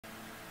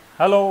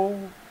Hello,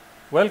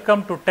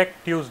 welcome to Tech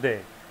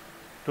Tuesday.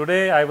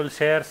 Today I will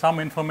share some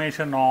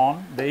information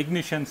on the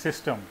ignition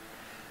system.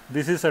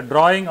 This is a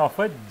drawing of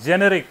a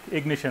generic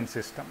ignition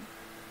system.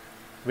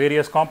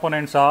 Various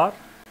components are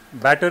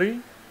battery,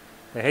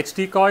 the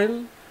HT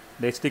coil,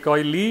 the HT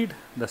coil lead,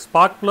 the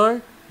spark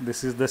plug,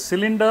 this is the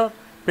cylinder,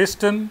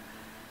 piston,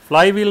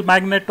 flywheel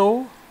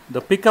magneto, the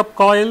pickup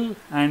coil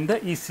and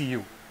the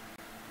ECU.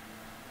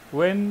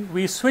 When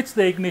we switch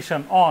the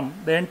ignition on,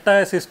 the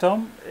entire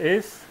system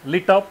is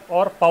lit up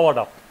or powered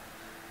up.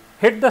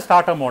 Hit the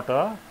starter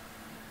motor,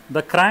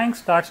 the crank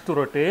starts to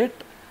rotate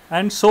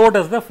and so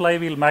does the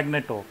flywheel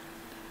magneto.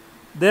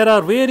 There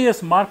are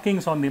various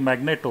markings on the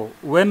magneto.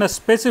 When a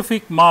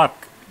specific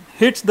mark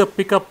hits the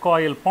pickup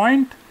coil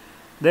point,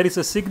 there is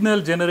a signal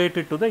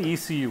generated to the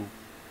ECU,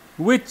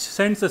 which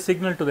sends a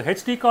signal to the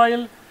HT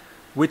coil,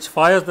 which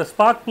fires the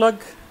spark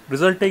plug,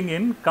 resulting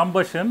in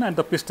combustion and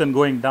the piston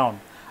going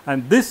down.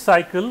 And this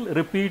cycle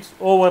repeats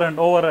over and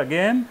over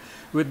again,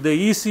 with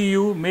the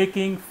ECU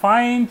making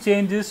fine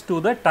changes to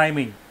the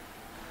timing.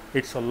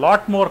 It's a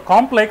lot more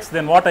complex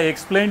than what I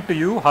explained to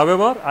you.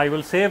 However, I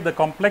will save the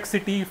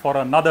complexity for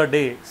another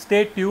day.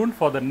 Stay tuned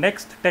for the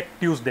next Tech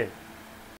Tuesday.